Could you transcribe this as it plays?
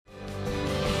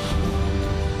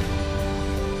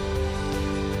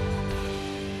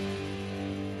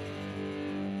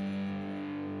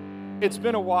It's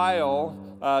been a while,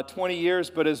 20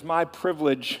 years, but it's my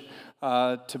privilege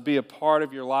to be a part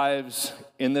of your lives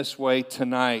in this way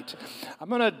tonight. I'm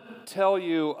going to tell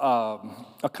you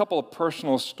a couple of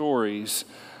personal stories,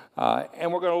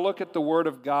 and we're going to look at the Word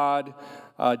of God,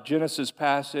 Genesis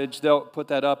passage. They'll put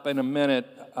that up in a minute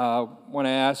when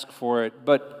I ask for it.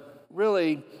 But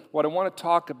really, what I want to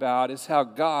talk about is how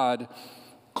God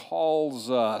calls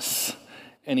us,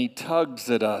 and He tugs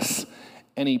at us,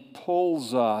 and He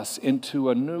pulls us into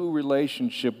a new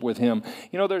relationship with Him.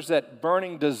 You know, there's that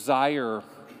burning desire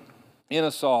in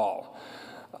us all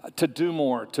to do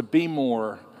more, to be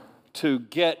more, to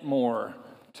get more,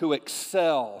 to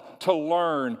excel, to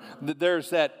learn.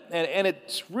 There's that, and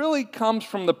it really comes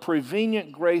from the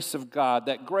prevenient grace of God,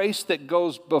 that grace that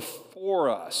goes before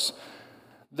us,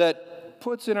 that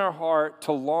puts in our heart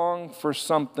to long for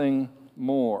something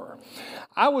more.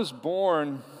 I was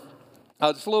born,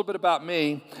 just a little bit about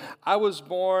me. I was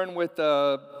born with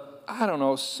a,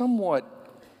 somewhat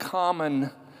common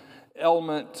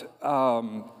ailment, a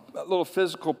little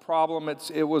physical problem.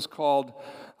 It was called,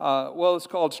 it's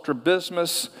called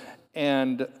strabismus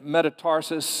and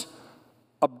metatarsus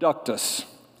abductus.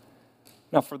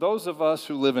 Now, for those of us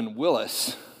who live in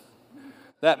Willis,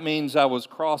 that means I was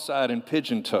cross-eyed and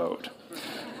pigeon-toed.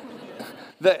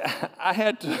 I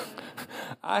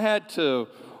had to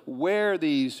wear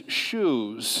these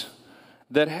shoes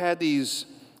that had these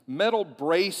metal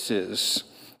braces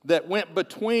that went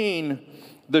between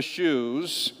the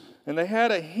shoes, and they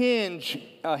had a hinge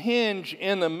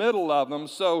in the middle of them,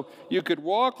 so you could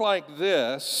walk like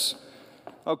this,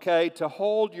 okay, to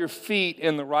hold your feet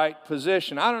in the right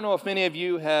position. I don't know if any of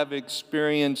you have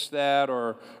experienced that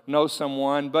or know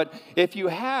someone, but if you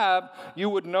have, you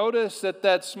would notice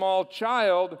that small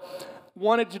child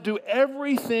wanted to do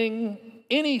everything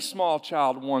any small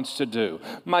child wants to do.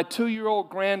 My 2-year-old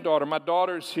granddaughter, my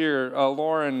daughter's here,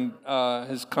 Lauren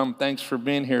has come. Thanks for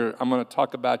being here. I'm going to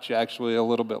talk about you actually a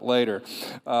little bit later.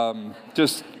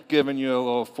 Just giving you a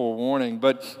little forewarning.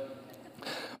 But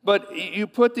you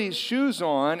put these shoes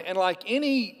on, and like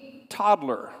any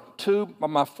toddler,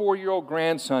 my 4-year-old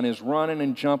grandson is running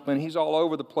and jumping. He's all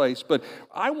over the place. But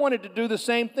I wanted to do the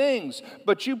same things.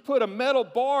 But you put a metal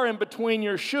bar in between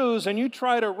your shoes, and you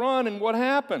try to run, and what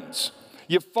happens?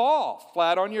 You fall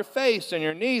flat on your face and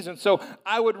your knees. And so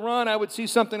I would run, I would see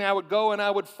something, I would go, and I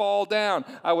would fall down.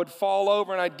 I would fall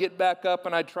over, and I'd get back up,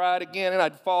 and I'd try it again, and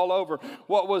I'd fall over.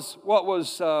 What was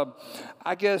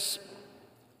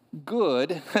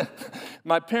good,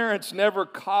 my parents never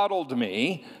coddled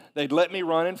me. They'd let me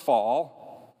run and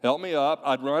fall, help me up,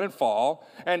 I'd run and fall.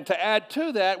 And to add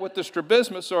to that, with the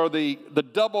strabismus or the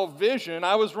double vision,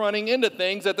 I was running into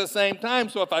things at the same time.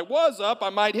 So if I was up, I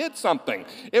might hit something.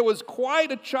 It was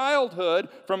quite a childhood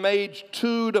from age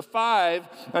 2 to 5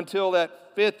 until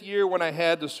that 5th year when I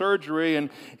had the surgery and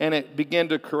it began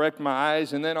to correct my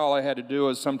eyes. And then all I had to do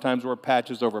was sometimes wear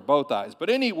patches over both eyes. But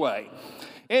anyway,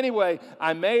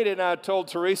 I made it, and I told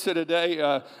Teresa today,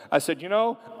 I said,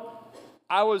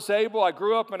 I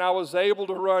grew up and I was able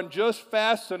to run just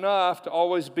fast enough to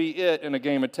always be it in a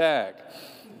game of tag.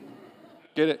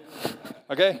 Get it?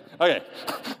 Okay.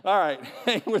 All right,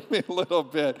 hang with me a little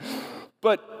bit.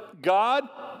 But God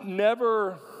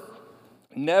never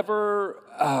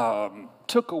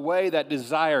took away that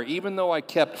desire, even though I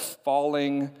kept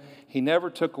falling. He never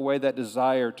took away that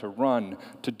desire to run,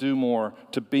 to do more,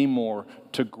 to be more,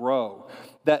 to grow.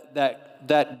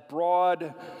 That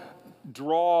broad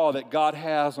draw that God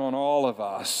has on all of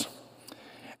us.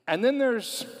 And then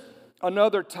there's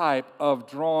another type of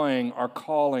drawing or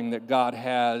calling that God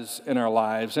has in our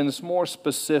lives, and it's more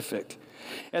specific.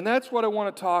 And that's what I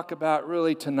want to talk about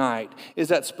really tonight, is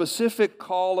that specific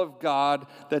call of God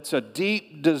that's a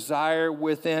deep desire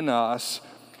within us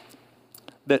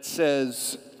that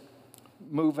says,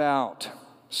 move out,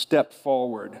 step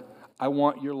forward. I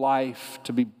want your life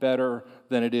to be better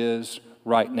than it is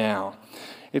right now.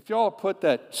 If y'all put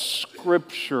that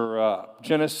scripture up,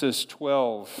 Genesis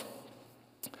 12,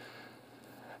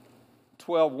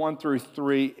 1 through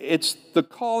 3, it's the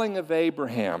calling of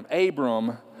Abraham.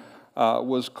 Abram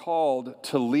was called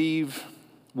to leave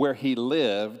where he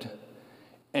lived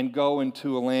and go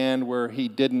into a land where he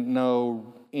didn't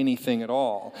know anything at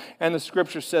all. And the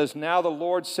scripture says, now the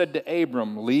Lord said to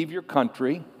Abram, leave your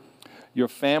country, your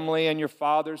family and your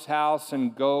father's house,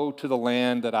 and go to the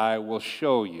land that I will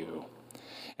show you.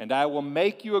 And I will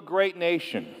make you a great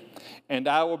nation, and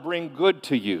I will bring good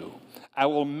to you. I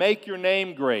will make your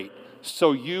name great,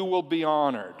 so you will be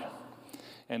honored.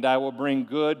 and I will bring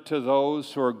good to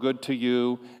those who are good to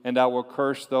you, and I will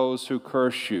curse those who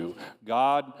curse you.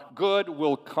 Good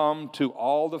will come to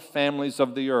all the families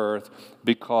of the earth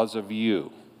because of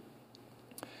you.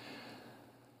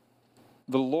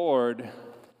 The Lord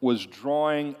was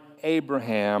drawing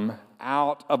Abraham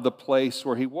out of the place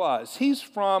where he was. He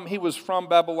was from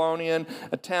Babylonian,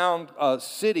 a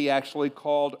city actually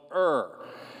called Ur.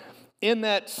 In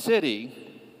that city,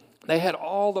 they had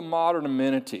all the modern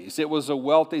amenities. It was a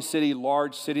wealthy city,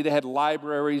 large city. They had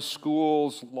libraries,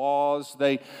 schools, laws.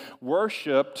 They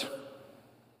worshiped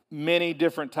many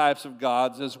different types of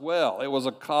gods as well. It was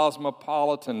a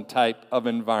cosmopolitan type of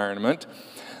environment.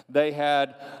 They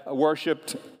had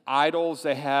worshipped idols.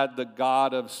 They had the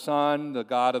god of sun, the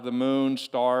god of the moon,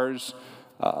 stars.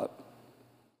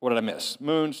 What did I miss?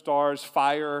 Moon, stars,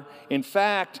 fire. In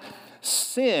fact,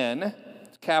 sin,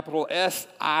 capital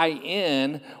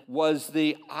S-I-N, was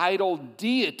the idol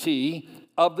deity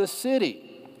of the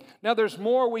city. Now, there's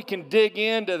more we can dig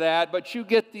into that, but you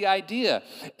get the idea.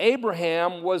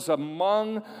 Abraham was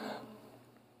among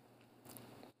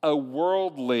a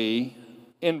worldly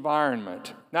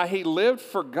environment. Now, he lived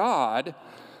for God,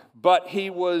 but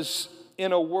he was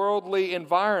in a worldly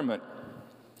environment.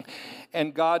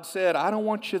 And God said, I don't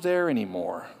want you there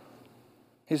anymore.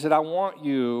 He said, I want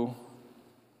you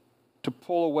to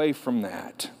pull away from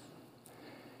that.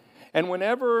 And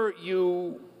whenever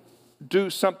you do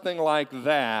something like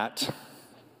that,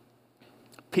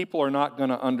 people are not going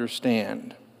to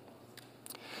understand.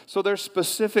 So there's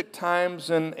specific times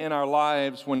in our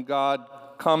lives when God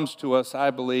comes to us,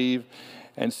 I believe,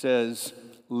 and says,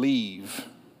 leave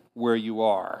where you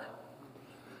are.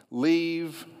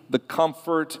 Leave the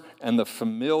comfort and the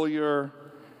familiar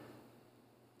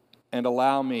and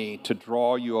allow me to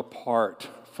draw you apart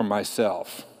from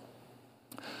myself.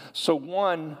 So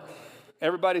one,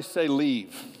 everybody say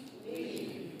leave.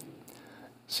 Leave.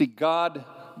 See, God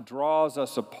draws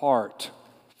us apart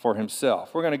for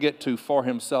himself. We're going to get to for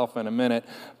himself in a minute,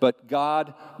 but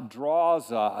God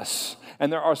draws us.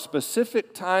 And there are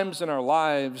specific times in our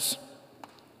lives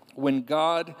when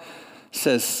God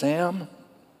says, Sam,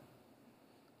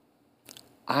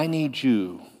 I need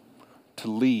you to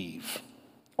leave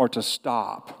or to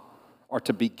stop or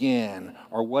to begin,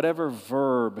 or whatever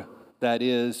verb that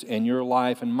is in your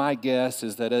life. And my guess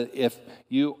is that if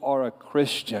you are a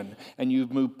Christian and you've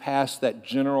moved past that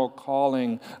general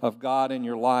calling of God in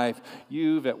your life,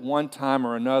 you've at one time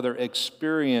or another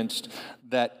experienced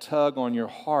that tug on your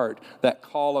heart, that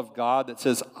call of God that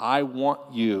says, I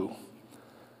want you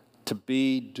to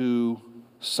do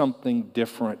something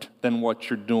different than what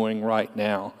you're doing right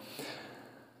now.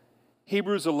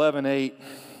 Hebrews 11:8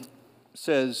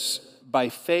 says, by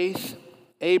faith,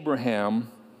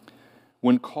 Abraham,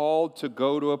 when called to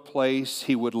go to a place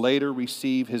he would later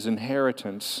receive his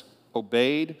inheritance,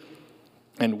 obeyed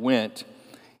and went,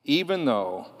 even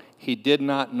though he did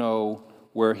not know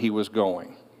where he was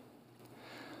going.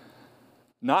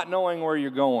 Not knowing where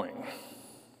you're going.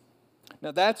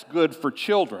 Now, that's good for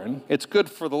children. It's good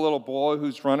for the little boy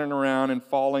who's running around and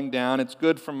falling down. It's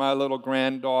good for my little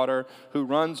granddaughter who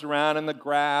runs around in the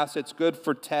grass. It's good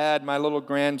for Tad, my little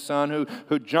grandson,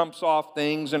 who jumps off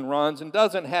things and runs and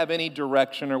doesn't have any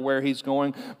direction or where he's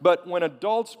going. But when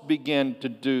adults begin to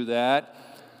do that,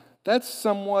 that's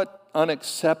somewhat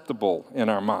unacceptable in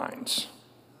our minds.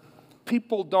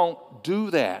 People don't do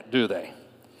that, do they?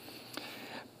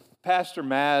 Pastor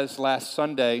Maz last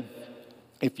Sunday,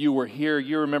 if you were here,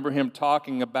 you remember him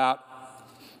talking about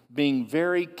being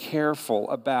very careful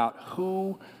about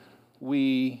who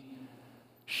we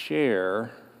share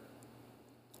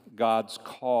God's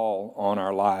call on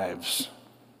our lives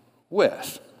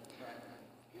with.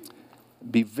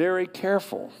 Be very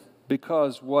careful,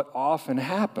 because what often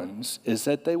happens is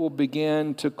that they will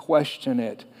begin to question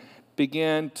it,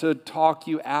 begin to talk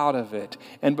you out of it.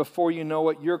 And before you know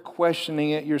it, you're questioning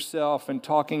it yourself and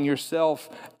talking yourself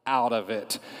out of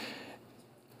it.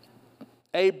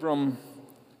 Abraham,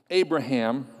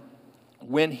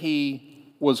 when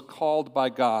he was called by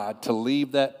God to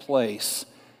leave that place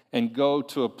and go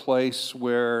to a place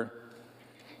where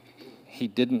he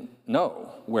didn't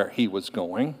know where he was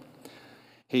going,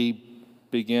 he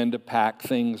began to pack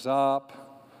things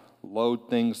up, load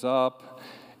things up.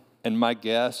 And my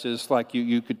guess is, like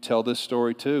you could tell this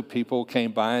story too. People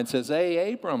came by and says,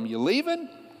 hey, Abram, you leaving?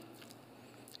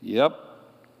 Yep.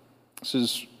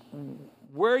 Says,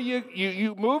 where are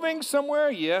you moving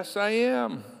somewhere? Yes, I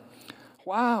am.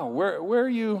 Wow, where are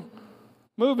you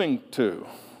moving to?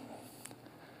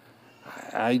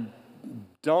 I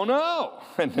don't know.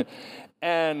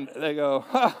 And they go,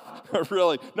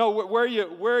 really? No, where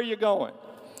are you going?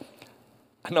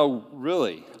 No,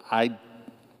 really, I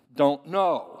don't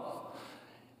know.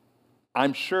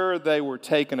 I'm sure they were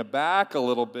taken aback a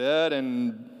little bit,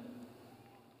 and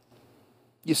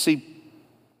you see,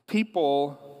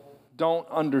 people don't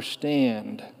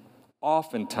understand,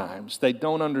 oftentimes, they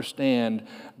don't understand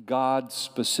God's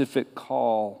specific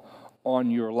call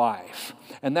on your life.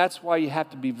 And that's why you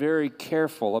have to be very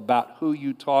careful about who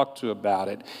you talk to about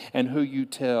it and who you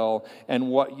tell and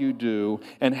what you do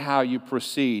and how you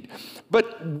proceed.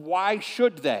 But why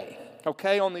should they?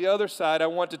 Okay, on the other side, I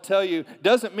want to tell you,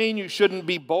 doesn't mean you shouldn't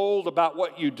be bold about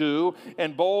what you do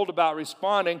and bold about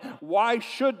responding. Why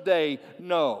should they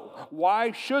know?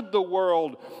 Why should the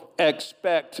world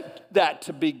expect that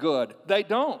to be good? They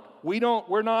don't.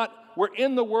 We're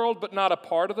in the world, but not a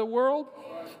part of the world.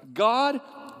 God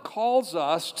calls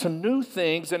us to new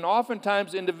things, and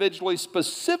oftentimes individually,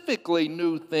 specifically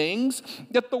new things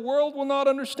that the world will not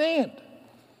understand.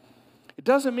 It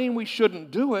doesn't mean we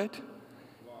shouldn't do it.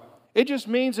 It just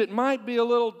means it might be a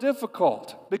little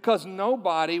difficult because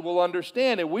nobody will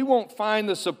understand it. We won't find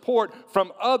the support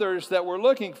from others that we're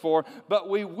looking for, but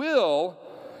we will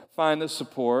find the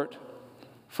support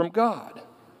from God.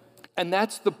 And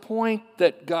that's the point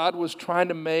that God was trying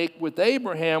to make with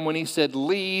Abraham when he said,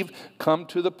 leave, come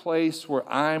to the place where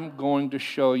I'm going to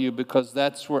show you, because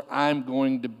that's where I'm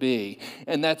going to be.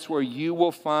 And that's where you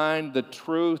will find the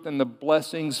truth and the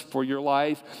blessings for your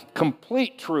life,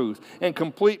 complete truth and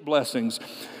complete blessings.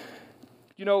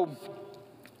 You know,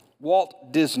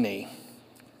 Walt Disney,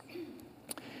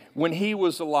 when he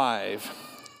was alive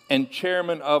and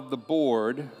chairman of the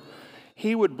board,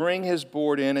 he would bring his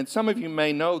board in, and some of you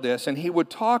may know this, and he would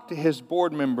talk to his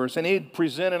board members, and he'd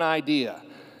present an idea.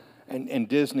 And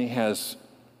Disney has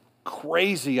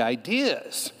crazy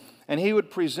ideas. And he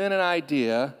would present an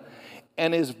idea,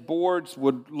 and his boards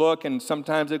would look, and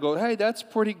sometimes they'd go, hey, that's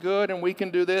pretty good, and we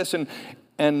can do this.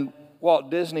 And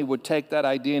Walt Disney would take that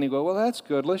idea, and he'd go, well, that's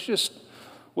good.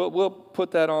 We'll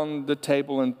put that on the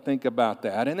table and think about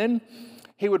that. And then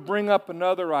he would bring up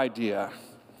another idea.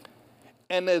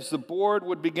 And as the board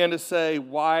would begin to say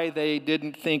why they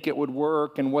didn't think it would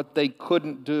work and what they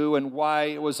couldn't do and why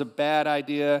it was a bad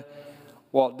idea,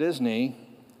 Walt Disney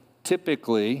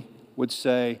typically would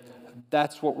say,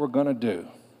 that's what we're going to do.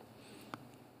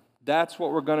 That's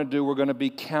what we're going to do. We're going to be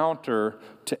counter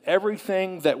to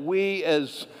everything that we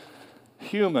as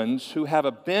humans who have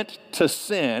a bent to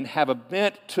sin, have a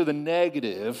bent to the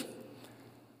negative.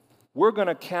 We're going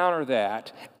to counter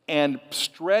that and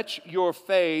stretch your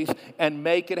faith and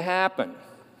make it happen.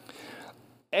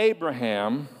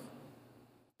 Abraham,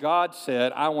 God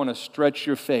said, I want to stretch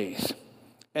your faith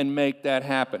and make that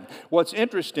happen. What's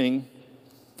interesting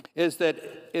is that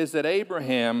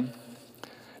Abraham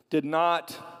did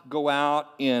not go out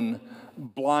in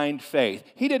blind faith.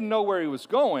 He didn't know where he was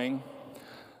going,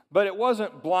 but it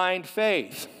wasn't blind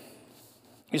faith.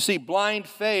 You see, blind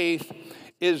faith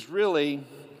is really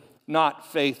not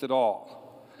faith at all.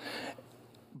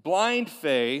 Blind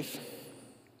faith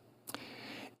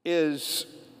is,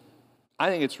 I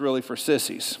think it's really for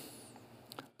sissies.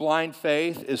 Blind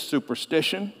faith is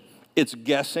superstition. It's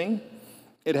guessing.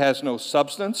 It has no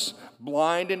substance.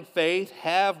 Blind and faith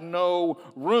have no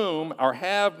room or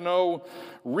have no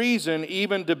reason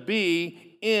even to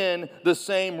be in the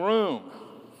same room.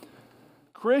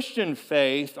 Christian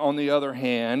faith, on the other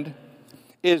hand,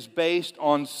 is based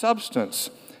on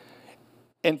substance.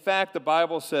 In fact, the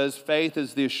Bible says faith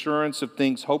is the assurance of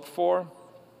things hoped for,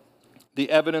 the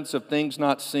evidence of things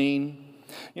not seen.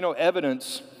 You know,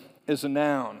 evidence is a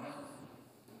noun,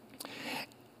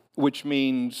 which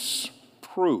means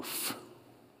proof.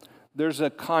 There's a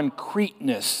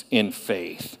concreteness in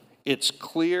faith. It's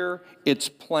clear, it's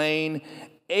plain.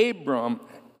 Abram,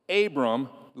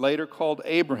 later called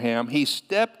Abraham, he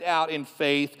stepped out in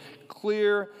faith,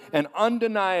 clear and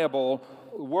undeniable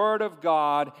Word of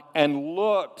God, and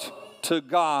looked to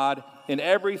God in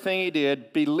everything he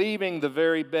did, believing the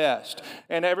very best.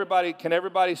 And can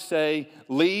everybody say,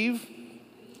 leave?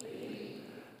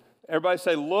 Everybody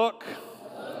say, look.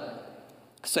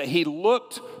 Say, he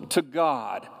looked to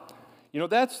God. You know,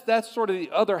 that's sort of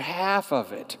the other half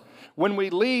of it. When we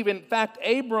leave, in fact,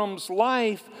 Abram's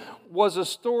life was a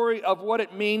story of what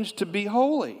it means to be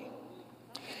holy.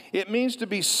 It means to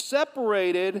be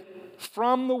separated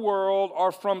from the world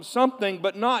or from something,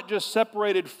 but not just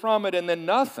separated from it and then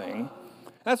nothing.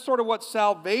 That's sort of what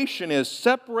salvation is.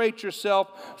 Separate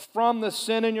yourself from the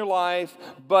sin in your life,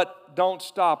 but don't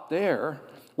stop there.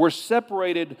 We're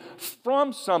separated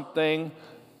from something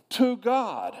to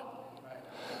God.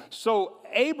 So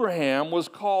Abraham was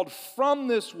called from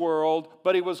this world,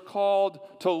 but he was called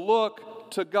to look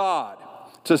to God.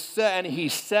 and he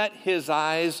set his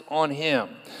eyes on him.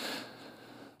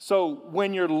 So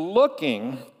when you're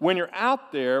looking, when you're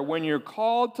out there, when you're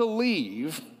called to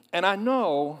leave, and I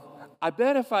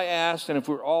bet if I asked, and if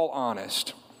we're all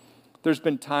honest, there's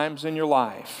been times in your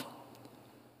life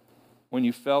when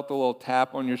you felt the little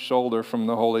tap on your shoulder from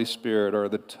the Holy Spirit or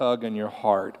the tug in your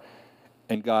heart,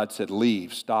 and God said,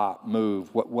 leave, stop,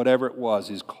 move, whatever it was,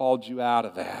 he's called you out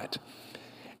of that,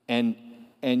 and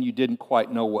you didn't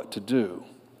quite know what to do.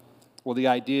 Well, the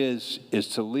idea is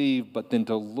to leave, but then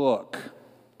to look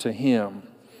to him.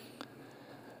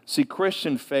 See,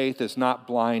 Christian faith is not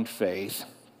blind faith.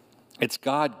 It's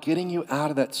God getting you out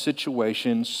of that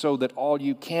situation so that all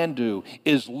you can do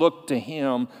is look to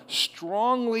him,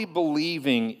 strongly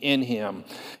believing in him.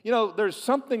 You know, there's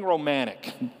something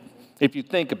romantic, if you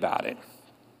think about it,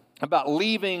 about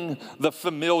leaving the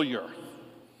familiar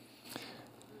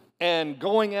and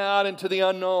going out into the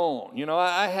unknown. You know,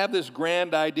 I have this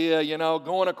grand idea,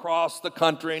 going across the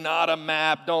country, not a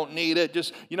map, don't need it.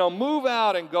 Just, move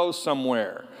out and go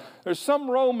somewhere. There's some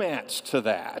romance to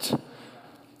that.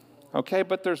 Okay,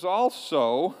 but there's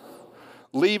also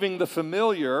leaving the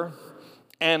familiar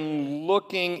and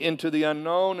looking into the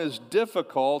unknown is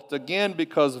difficult, again,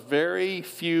 because very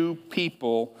few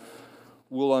people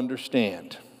will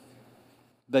understand.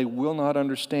 They will not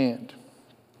understand.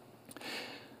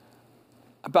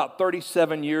 About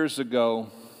 37 years ago,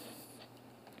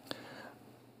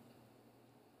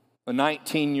 a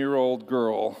 19-year-old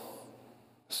girl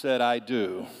said, I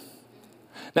do.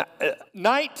 Now,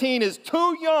 19 is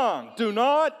too young. Do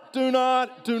not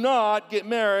get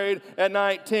married at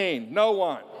 19. No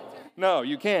one. No,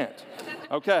 you can't.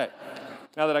 Okay.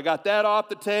 Now that I got that off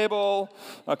the table,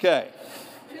 okay.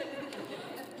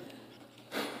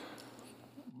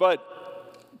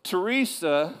 But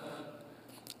Teresa,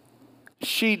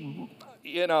 Sarah,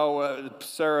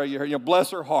 bless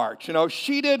her heart.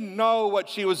 She didn't know what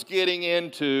she was getting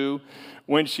into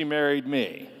when she married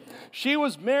me. She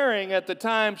was marrying a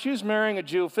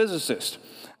geophysicist.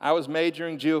 I was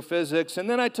majoring geophysics, and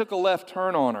then I took a left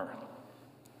turn on her.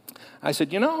 I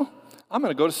said, I'm going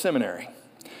to go to seminary.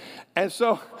 And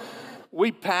so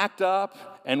we packed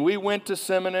up, and we went to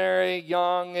seminary,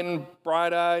 young and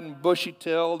bright-eyed and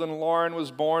bushy-tailed, and Lauren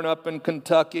was born up in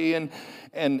Kentucky, and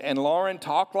Lauren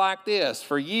talked like this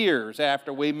for years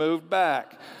after we moved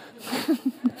back.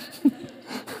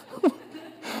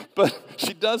 But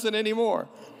she doesn't anymore.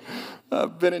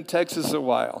 I've been in Texas a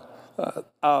while.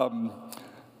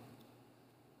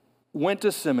 Went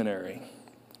to seminary.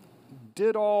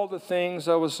 Did all the things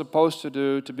I was supposed to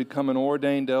do to become an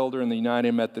ordained elder in the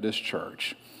United Methodist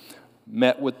Church.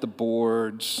 Met with the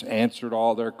boards, answered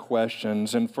all their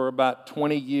questions, and for about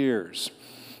 20 years,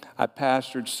 I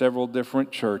pastored several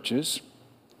different churches.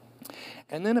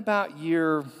 And then about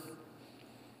year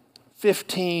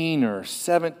 15 or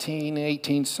 17,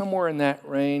 18, somewhere in that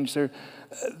range, there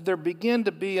began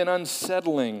to be an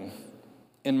unsettling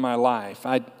in my life.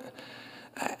 I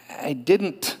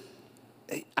didn't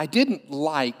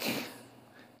like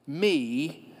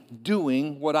me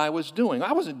doing what I was doing.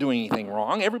 I wasn't doing anything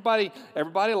wrong. Everybody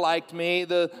liked me.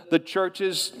 The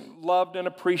churches loved and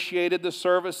appreciated the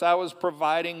service I was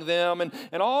providing them,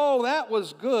 and all that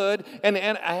was good. And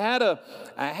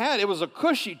it was a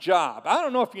cushy job. I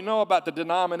don't know if you know about the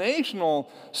denominational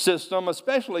system,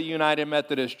 especially United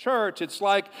Methodist Church. It's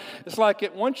like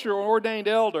once you're an ordained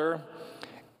elder,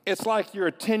 it's like you're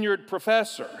a tenured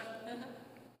professor.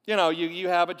 You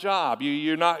have a job.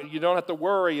 You don't have to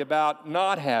worry about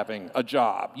not having a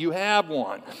job. You have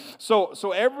one.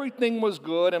 So everything was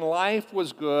good and life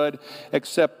was good,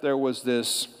 except there was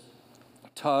this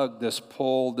tug, this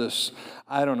pull,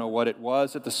 I don't know what it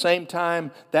was. At the same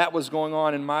time that was going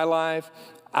on in my life,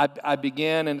 I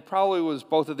began, and probably was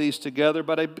both of these together,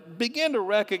 but I began to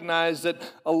recognize that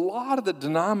a lot of the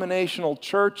denominational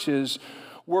churches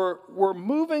were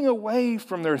moving away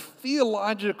from their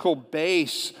theological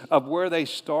base of where they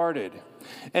started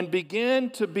and began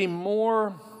to be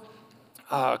more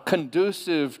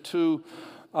conducive to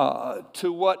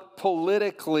what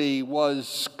politically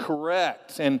was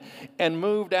correct and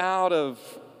moved out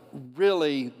of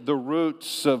really the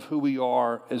roots of who we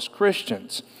are as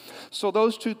Christians. So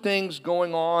those two things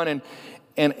going on,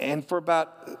 and for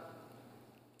about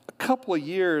a couple of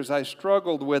years, I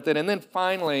struggled with it, and then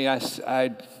finally I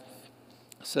said,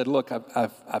 "Look,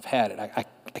 I've had it.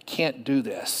 I can't do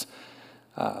this.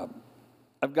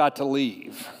 I've got to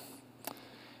leave."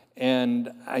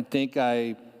 And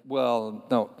I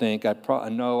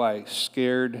know I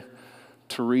scared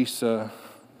Teresa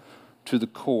to the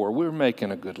core. We were making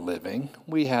a good living.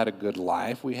 We had a good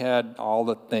life. We had all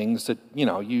the things that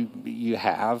you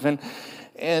have,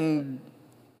 and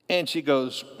she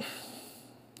goes,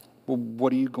 well,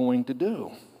 what are you going to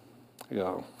do? I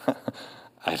go,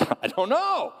 I don't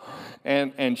know.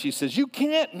 And she says, you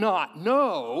can't not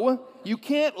know. You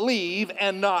can't leave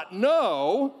and not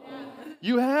know.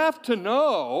 You have to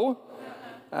know.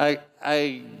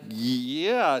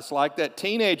 Yeah, it's like that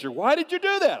teenager. Why did you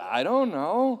do that? I don't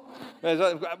know.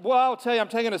 Well, I'll tell you, I'm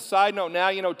taking a side note now.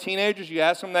 You know, teenagers, you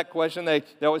ask them that question, they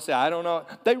always say, I don't know.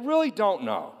 They really don't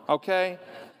know, okay?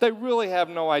 They really have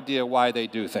no idea why they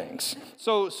do things.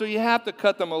 So you have to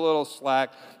cut them a little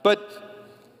slack.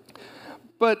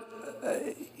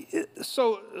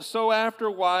 So after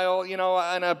a while, you know,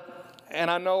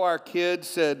 and I know our kids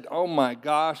said, oh my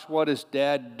gosh, what is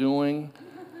Dad doing?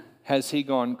 Has he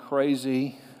gone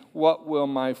crazy? What will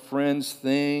my friends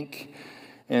think?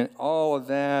 And all of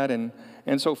that.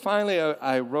 And so finally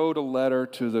I wrote a letter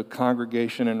to the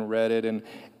congregation and read it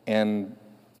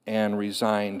and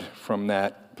resigned from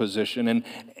that position. And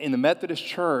in the Methodist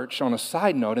Church, on a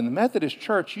side note, in the Methodist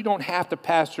Church, you don't have to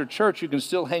pastor church. You can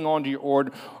still hang on to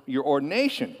your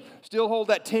ordination. Still hold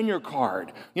that tenure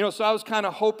card. You know, so I was kind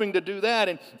of hoping to do that.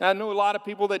 And I know a lot of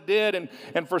people that did.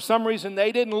 And for some reason,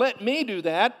 they didn't let me do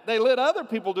that. They let other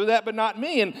people do that, but not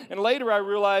me. And later I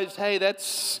realized, hey,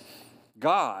 that's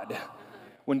God.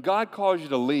 When God calls you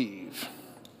to leave,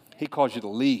 He calls you to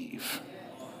leave.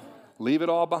 Leave it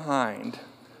all behind.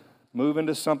 Move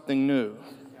into something new.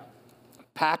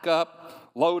 Pack up,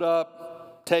 load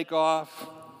up, take off.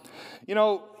 You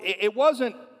know, it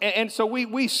wasn't, and so we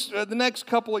the next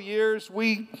couple of years,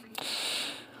 we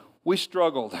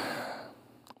struggled.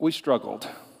 We struggled.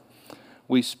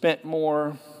 We spent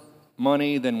more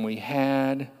money than we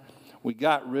had. We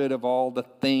got rid of all the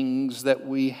things that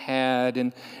we had,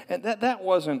 and that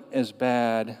wasn't as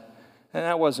bad. And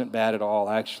that wasn't bad at all,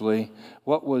 actually.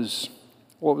 What was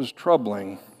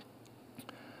troubling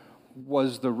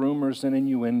was the rumors and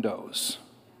innuendos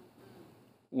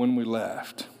when we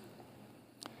left.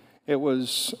 It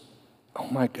was, oh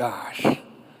my gosh,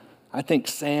 I think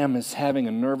Sam is having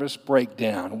a nervous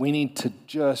breakdown. We need to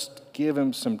just give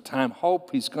him some time,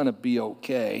 hope he's going to be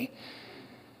okay.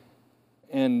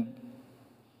 And,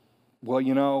 well,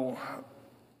 you know,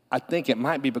 I think it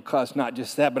might be because not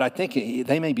just that, but I think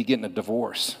they may be getting a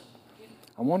divorce.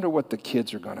 I wonder what the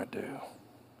kids are going to do.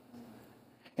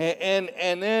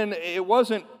 And then it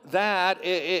wasn't that.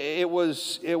 It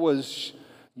was,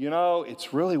 you know,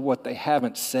 it's really what they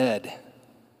haven't said.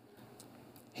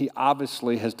 He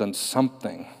obviously has done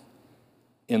something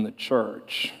in the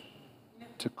church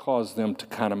to cause them to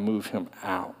kind of move him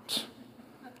out.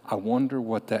 I wonder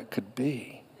what that could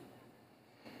be.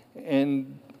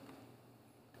 And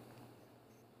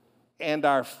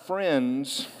our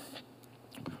friends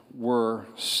were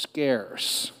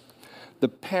scarce. The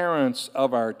parents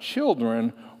of our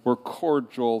children were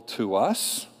cordial to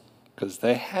us because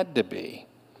they had to be.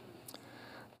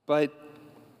 But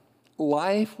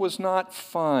life was not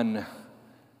fun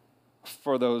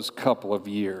for those couple of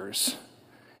years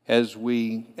as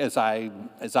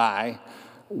I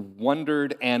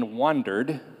wondered and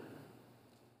wondered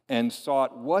and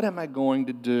thought, what am I going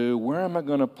to do? Where am I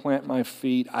going to plant my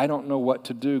feet? I don't know what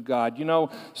to do, God. You know,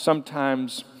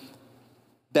 sometimes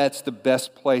that's the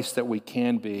best place that we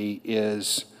can be,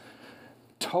 is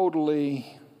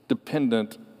totally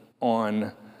dependent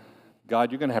on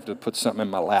God. You're going to have to put something in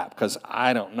my lap because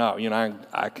I don't know. You know,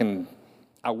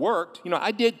 I worked. You know,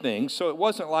 I did things. So it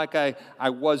wasn't like I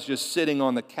was just sitting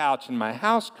on the couch in my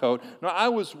house coat. No, I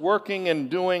was working and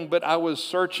doing, but I was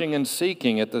searching and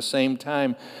seeking at the same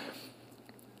time.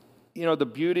 You know, the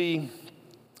beauty,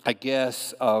 I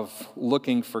guess, of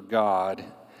looking for God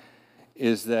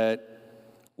is that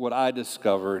what I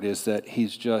discovered is that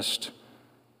He's just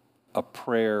a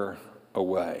prayer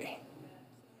away.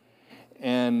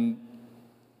 And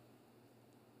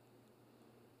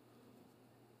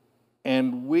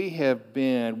we have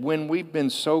been, when we've been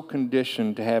so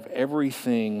conditioned to have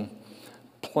everything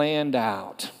planned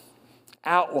out,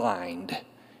 outlined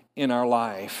in our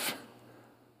life,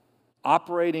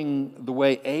 operating the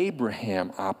way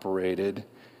Abraham operated,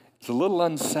 it's a little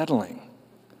unsettling.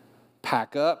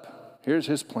 Pack up. Here's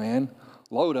his plan.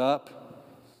 Load up.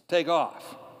 Take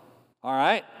off. All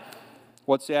right?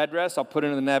 What's the address? I'll put it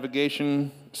in the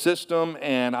navigation system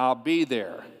and I'll be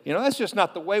there. You know, that's just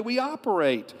not the way we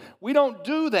operate. We don't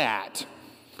do that.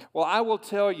 Well, I will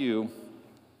tell you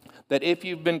that if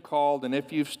you've been called and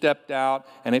if you've stepped out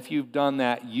and if you've done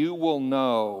that, you will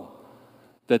know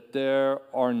that there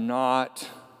are not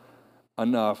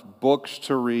enough books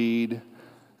to read,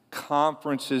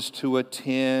 conferences to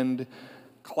attend,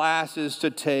 classes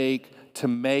to take to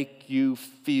make you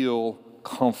feel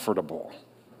comfortable.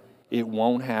 it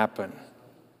won't happen.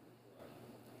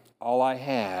 All I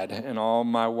had and all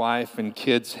my wife and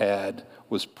kids had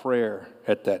was prayer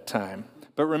at that time.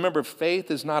 But remember, faith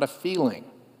is not a feeling.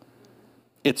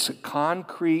 It's a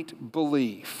concrete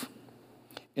belief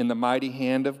in the mighty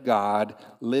hand of God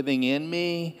living in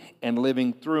me and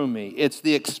living through me. It's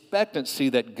the expectancy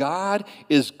that God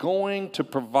is going to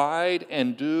provide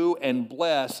and do and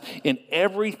bless in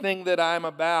everything that I'm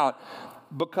about,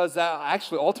 because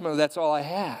ultimately that's all I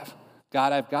have.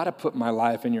 God, I've got to put my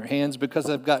life in your hands because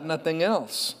I've got nothing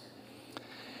else.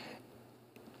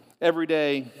 Every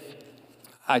day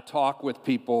I talk with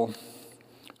people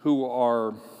who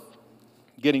are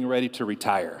getting ready to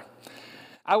retire.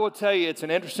 I will tell you, it's an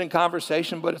interesting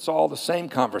conversation, but it's all the same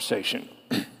conversation.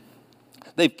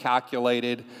 They've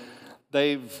calculated,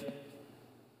 they've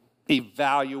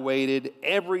evaluated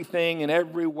everything in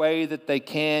every way that they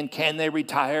can. Can they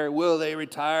retire? Will they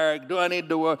retire? Do I need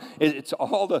to work?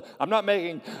 I'm not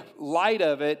making light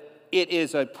of it. It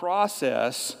is a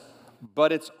process,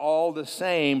 but it's all the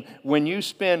same. When you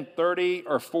spend 30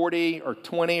 or 40 or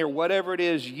 20 or whatever it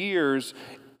is years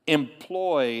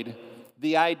employed,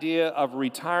 the idea of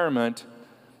retirement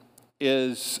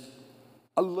is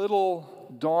a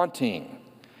little daunting.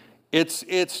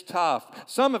 It's tough.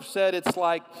 Some have said it's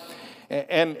like,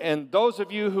 and those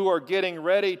of you who are getting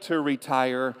ready to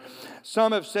retire,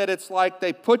 some have said it's like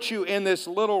they put you in this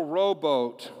little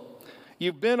rowboat.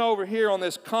 You've been over here on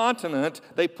this continent,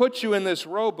 they put you in this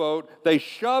rowboat, they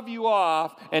shove you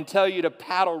off and tell you to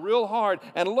paddle real hard.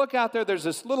 And look out there, there's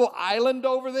this little island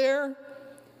over there.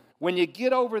 When you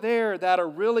get over there,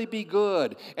 that'll really be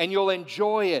good, and you'll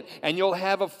enjoy it, and you'll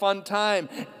have a fun time.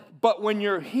 But when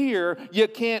you're here, you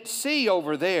can't see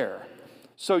over there,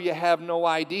 so you have no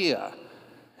idea.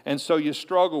 And so you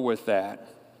struggle with that.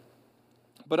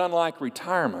 But unlike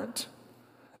retirement,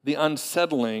 the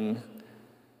unsettling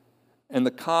and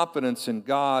the confidence in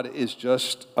God is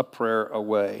just a prayer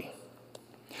away.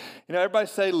 You know, everybody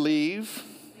say leave.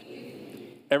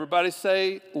 Everybody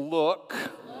say look.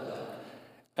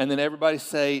 And then everybody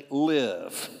say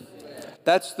live.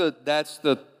 That's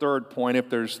the third point, if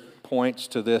there's points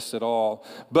to this at all.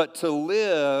 But to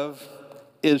live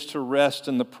is to rest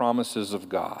in the promises of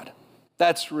God.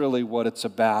 That's really what it's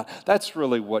about. That's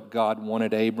really what God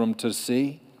wanted Abram to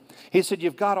see. He said,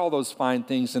 you've got all those fine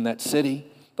things in that city.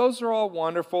 Those are all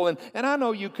wonderful. And I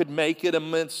know you could make it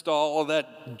amidst all of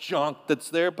that junk that's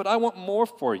there, but I want more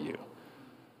for you.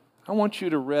 I want you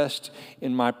to rest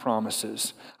in my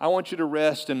promises. I want you to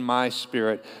rest in my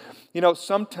spirit. You know,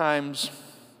 sometimes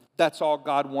that's all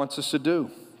God wants us to do,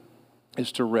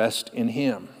 is to rest in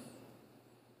him.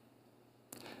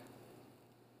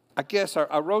 I guess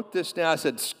I wrote this down. I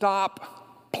said,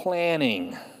 stop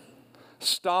planning.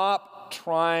 Stop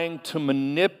trying to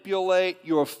manipulate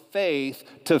your faith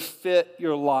to fit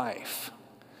your life.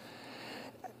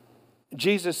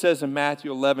 Jesus says in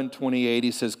Matthew 11:28,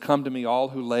 he says, come to me all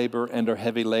who labor and are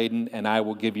heavy laden, and I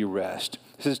will give you rest.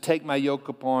 He says, take my yoke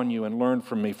upon you and learn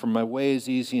from me, for my way is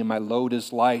easy and my load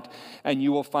is light, and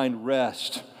you will find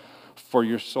rest for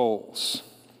your souls.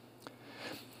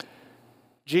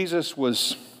 Jesus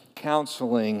was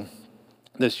counseling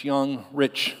this young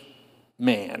rich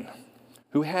man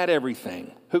who had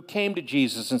everything, who came to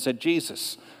Jesus and said,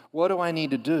 Jesus, what do I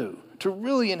need to do to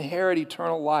really inherit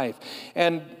eternal life?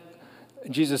 And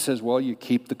Jesus says, well, you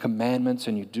keep the commandments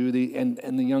and you do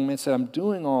and the young man said, I'm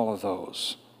doing all of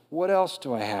those. What else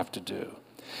do I have to do?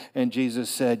 And Jesus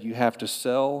said, you have to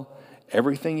sell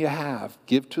everything you have,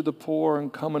 give to the poor,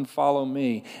 and come and follow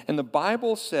me. And the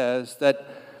Bible says that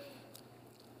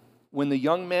when the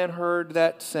young man heard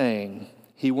that saying,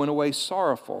 he went away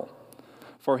sorrowful,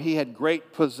 for he had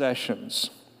great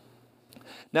possessions.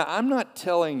 Now, I'm not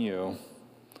telling you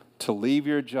to leave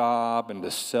your job and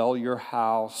to sell your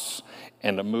house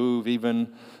and to move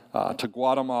even to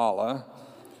Guatemala.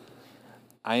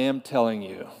 I am telling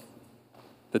you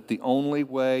that the only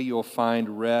way you'll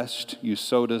find rest you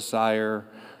so desire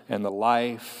and the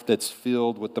life that's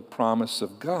filled with the promise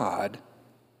of God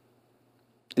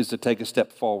is to take a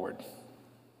step forward,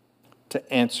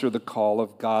 to answer the call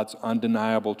of God's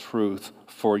undeniable truth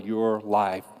for your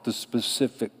life, the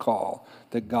specific call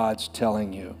that God's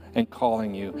telling you and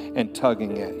calling you and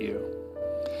tugging at you.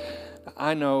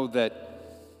 I know that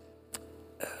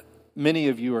many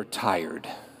of you are tired.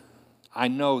 I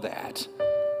know that.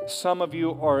 Some of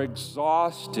you are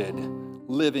exhausted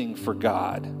living for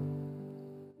God.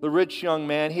 The rich young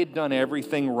man, he'd done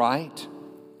everything right.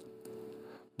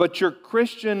 But your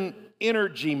Christian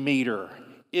energy meter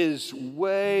is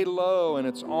way low and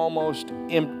it's almost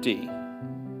empty.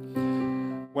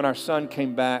 When our son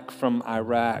came back from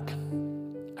Iraq,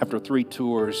 after 3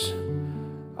 tours,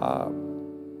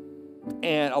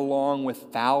 and along with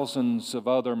thousands of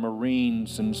other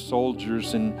Marines and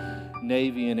soldiers and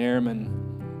Navy and airmen,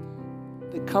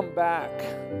 they come back.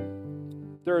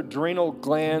 Their adrenal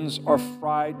glands are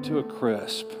fried to a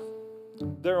crisp.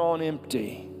 They're on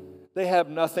empty. They have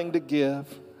nothing to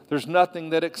give. There's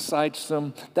nothing that excites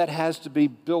them. That has to be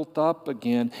built up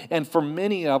again. And for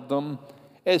many of them,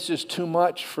 it's just too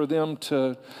much for them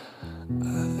to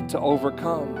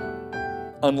overcome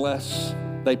unless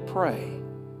they pray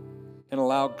and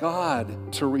allow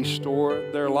God to restore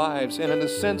their lives. And in a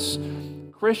sense,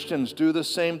 Christians do the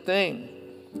same thing.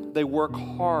 They work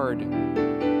hard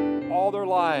all their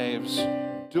lives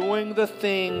doing the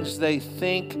things they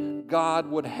think God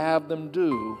would have them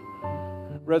do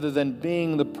rather than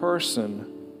being the person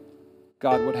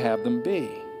God would have them be.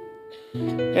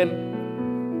 And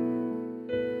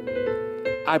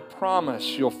I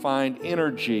promise you'll find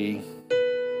energy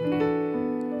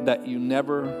that you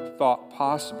never thought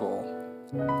possible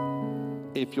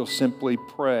if you'll simply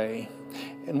pray.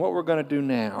 And what we're going to do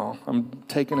now, I'm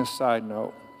taking a side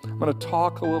note. I'm going to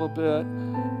talk a little bit,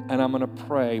 and I'm going to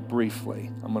pray briefly.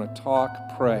 I'm going to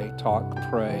talk, pray.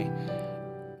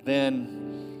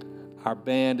 Then our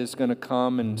band is going to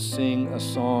come and sing a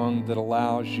song that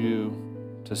allows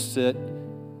you to sit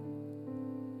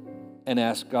and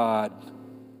ask God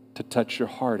to touch your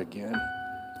heart again.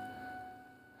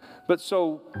 But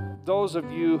so those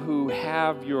of you who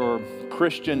have your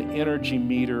Christian energy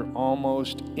meter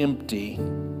almost empty,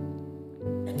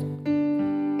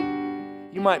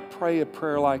 you might pray a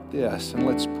prayer like this, and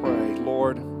let's pray.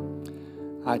 Lord,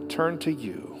 I turn to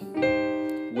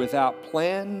you without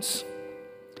plans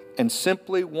and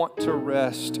simply want to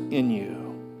rest in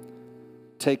you.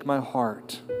 Take my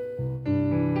heart,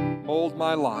 mold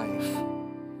my life,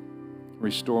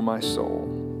 restore my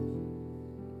soul.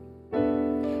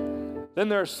 Then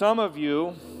there are some of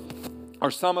you, or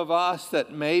some of us,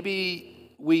 that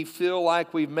maybe we feel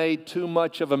like we've made too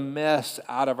much of a mess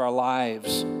out of our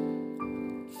lives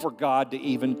for God to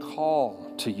even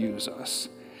call to use us.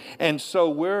 And so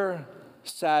we're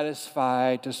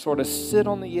satisfied to sort of sit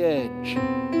on the edge,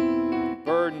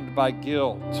 burdened by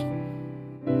guilt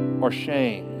or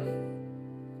shame.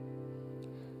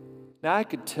 Now, I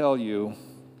could tell you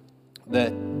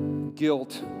that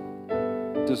guilt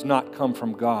does not come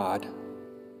from God,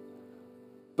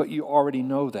 but you already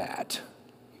know that.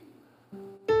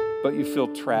 But you feel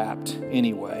trapped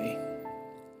anyway.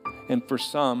 And for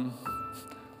some,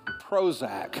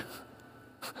 Prozac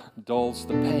dulls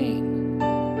the pain,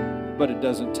 but it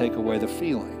doesn't take away the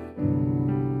feeling.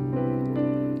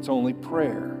 It's only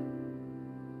prayer.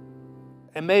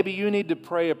 And maybe you need to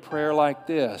pray a prayer like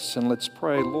this, and let's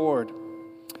pray, Lord,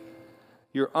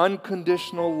 your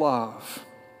unconditional love,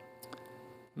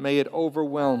 may it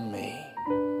overwhelm me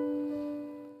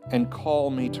and call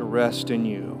me to rest in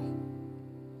you.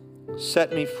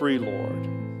 Set me free, Lord.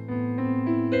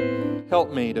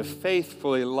 Help me to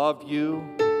faithfully love you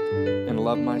and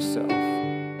love myself.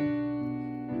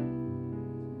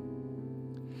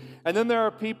 And then there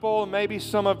are people, maybe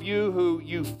some of you, who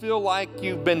you feel like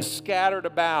you've been scattered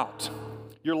about.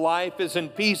 Your life is in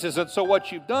pieces, and so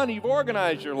what you've done, you've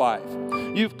organized your life.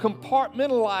 You've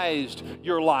compartmentalized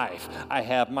your life. I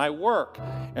have my work,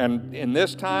 and in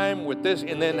this time with this,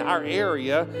 and then our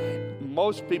area,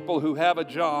 most people who have a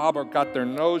job or got their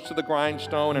nose to the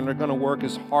grindstone and they're going to work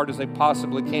as hard as they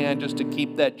possibly can just to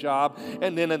keep that job.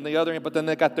 And then on the other end, but then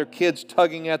they got their kids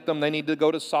tugging at them. They need to go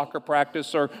to soccer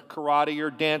practice or karate or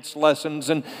dance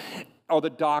lessons or the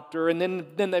doctor. And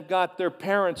then they've got their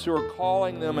parents who are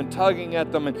calling them and tugging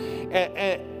at them.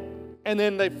 And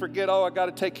then they forget, I got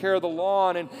to take care of the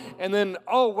lawn. And then,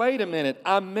 wait a minute,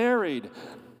 I'm married.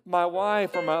 My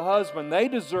wife or my husband, they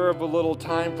deserve a little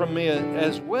time from me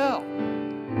as well.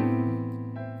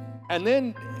 And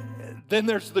then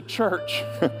there's the church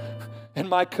and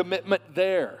my commitment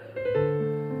there.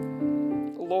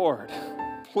 Lord,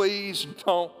 please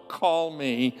don't call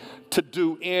me to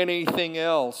do anything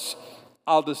else.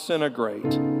 I'll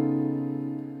disintegrate.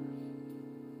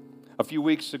 A few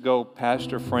weeks ago,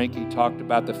 Pastor Frankie talked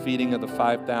about the feeding of the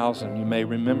 5,000. You may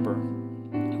remember.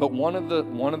 But one of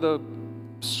the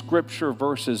scripture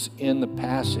verses in the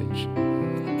passage,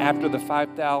 after the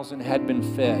 5,000 had been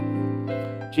fed,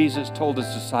 Jesus told his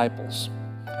disciples,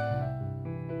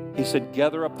 he said,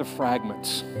 gather up the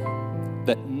fragments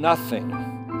that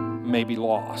nothing may be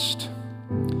lost.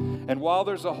 And while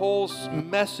there's a whole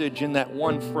message in that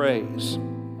one phrase,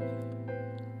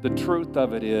 the truth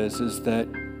of it is that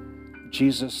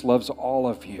Jesus loves all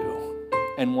of you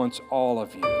and wants all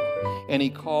of you. And he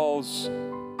calls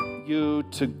you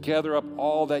to gather up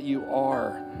all that you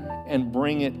are and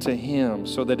bring it to Him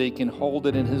so that He can hold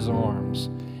it in His arms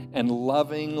and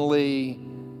lovingly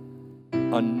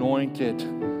anoint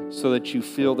it so that you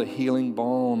feel the healing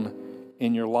balm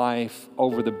in your life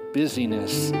over the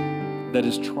busyness that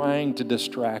is trying to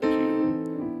distract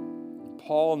you.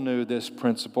 Paul knew this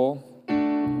principle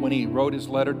when he wrote his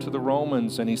letter to the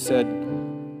Romans, and he said,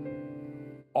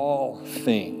 all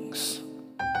things,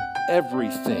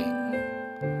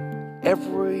 everything,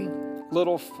 every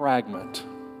little fragment,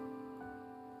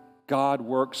 God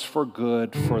works for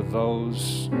good for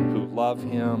those who love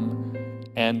Him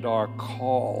and are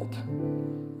called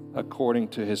according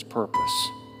to His purpose.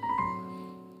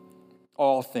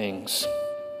 All things,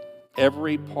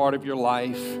 every part of your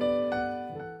life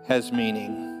has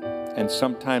meaning, and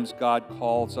sometimes God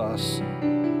calls us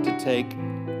to take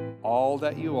all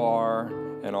that you are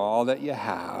and all that you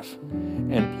have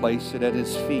and place it at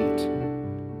His feet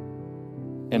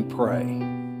and pray.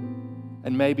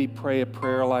 And maybe pray a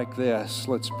prayer like this.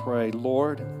 Let's pray.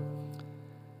 Lord,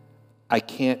 I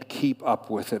can't keep up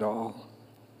with it all.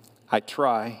 I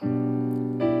try,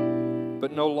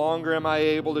 but no longer am I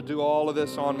able to do all of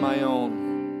this on my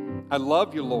own. I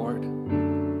love you, Lord.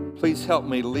 Please help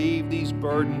me leave these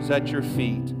burdens at your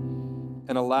feet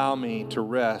and allow me to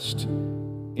rest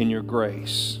in your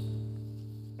grace.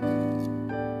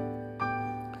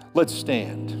 Let's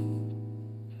stand.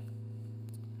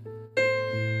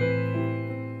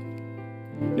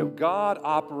 You know, God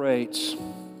operates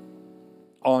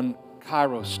on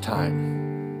Kairos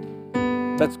time.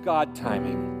 That's God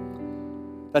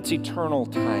timing. That's eternal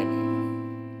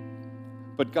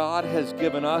timing. But God has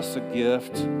given us a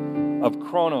gift of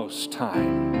Chronos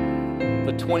time,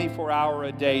 the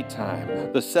 24-hour-a-day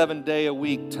time, the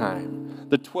 7-day-a-week time,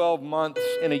 the 12 months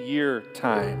in a year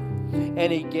time.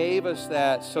 And He gave us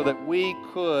that so that we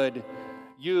could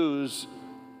use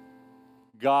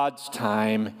God's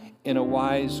time in a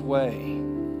wise way.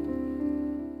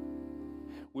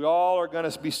 We all are going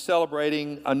to be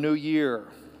celebrating a new year.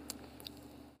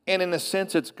 And in a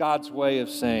sense, it's God's way of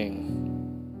saying,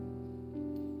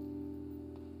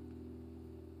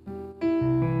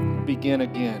 begin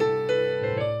again.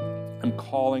 I'm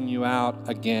calling you out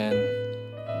again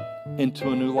into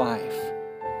a new life.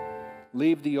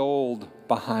 Leave the old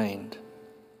behind.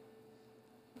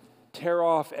 Tear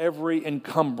off every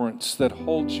encumbrance that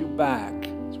holds you back.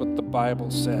 That's what the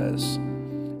Bible says.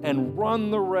 And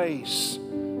run the race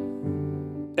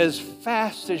as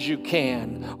fast as you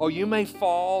can. Oh, you may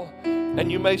fall and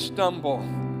you may stumble,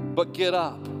 but get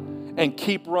up and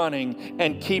keep running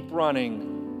and keep running.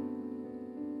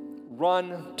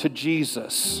 Run to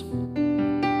Jesus.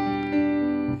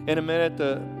 In a minute,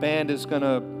 the band is going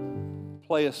to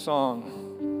play a song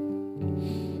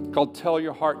called Tell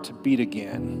Your Heart to Beat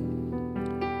Again.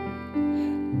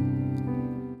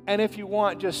 And if you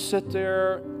want, just sit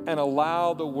there and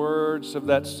allow the words of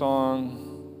that song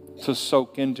to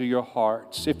soak into your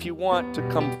hearts. If you want to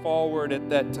come forward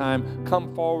at that time,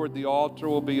 come forward. The altar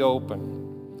will be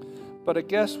open. But I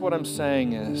guess what I'm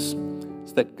saying is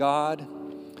that God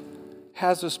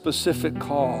has a specific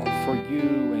call for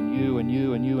you and you and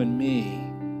you and you and me.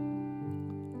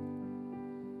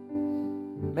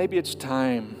 Maybe it's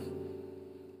time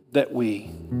that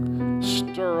we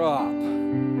stir up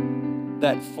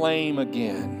that flame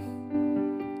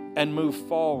again and move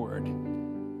forward.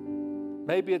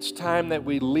 Maybe it's time that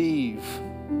we leave.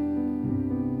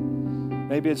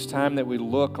 Maybe it's time that we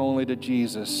look only to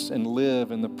Jesus and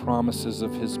live in the promises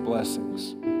of His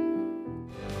blessings.